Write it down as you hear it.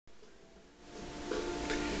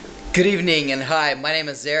Good evening and hi, my name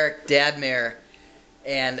is Eric Dadmere,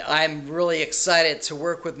 and I'm really excited to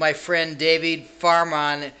work with my friend David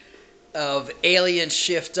Farman of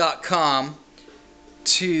alienshift.com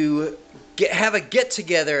to have a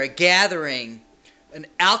get-together, a gathering, an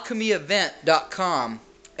alchemyevent.com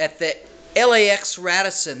at the LAX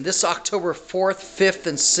Radisson this October 4th, 5th,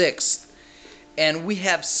 and 6th. And we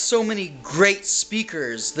have so many great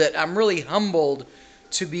speakers that I'm really humbled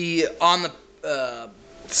to be on the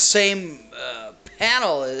same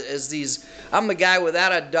panel as these. I'm the guy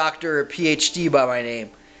without a doctor or PhD by my name.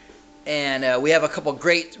 And we have a couple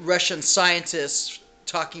great Russian scientists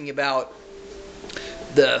talking about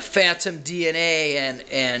the phantom DNA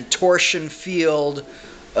and torsion field,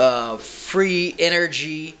 free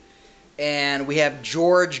energy. And we have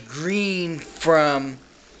George Green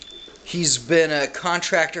he's been a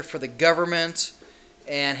contractor for the government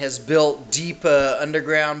and has built deep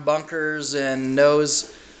underground bunkers and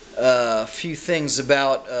knows a few things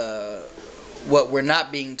about what we're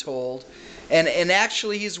not being told. And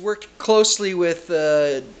actually he's worked closely with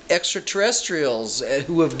extraterrestrials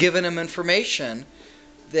who have given him information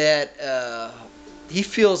that he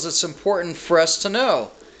feels it's important for us to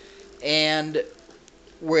know. And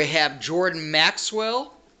we have Jordan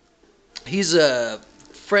Maxwell. He's a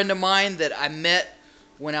friend of mine that I met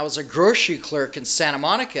when I was a grocery clerk in Santa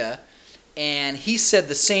Monica, and he said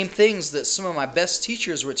the same things that some of my best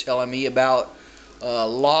teachers were telling me about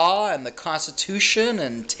law and the Constitution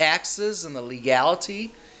and taxes and the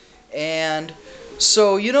legality. And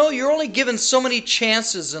so, you're only given so many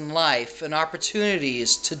chances in life and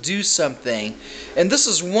opportunities to do something, and this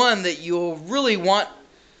is one that you'll really want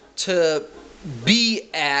to be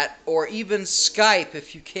at, or even Skype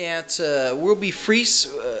if you can't. We'll be free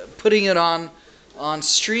putting it on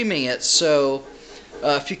streaming it. So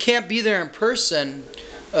if you can't be there in person,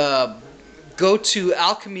 go to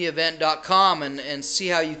alchemyevent.com and see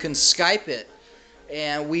how you can Skype it.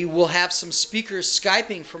 And we will have some speakers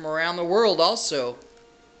Skyping from around the world also.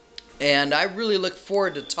 And I really look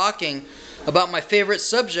forward to talking about my favorite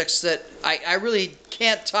subjects that I really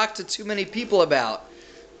can't talk to too many people about.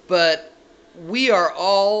 But we are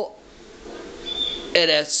all at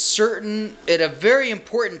a very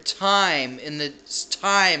important time in the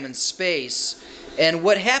time and space, and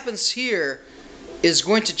what happens here is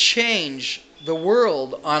going to change the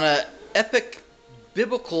world on an epic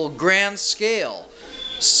biblical grand scale.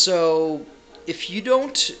 So if you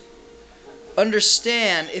don't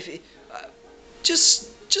understand,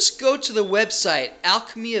 just go to the website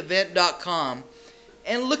alchemyevent.com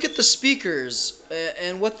and look at the speakers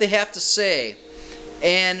and what they have to say,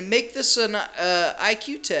 and make this an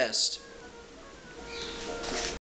IQ test.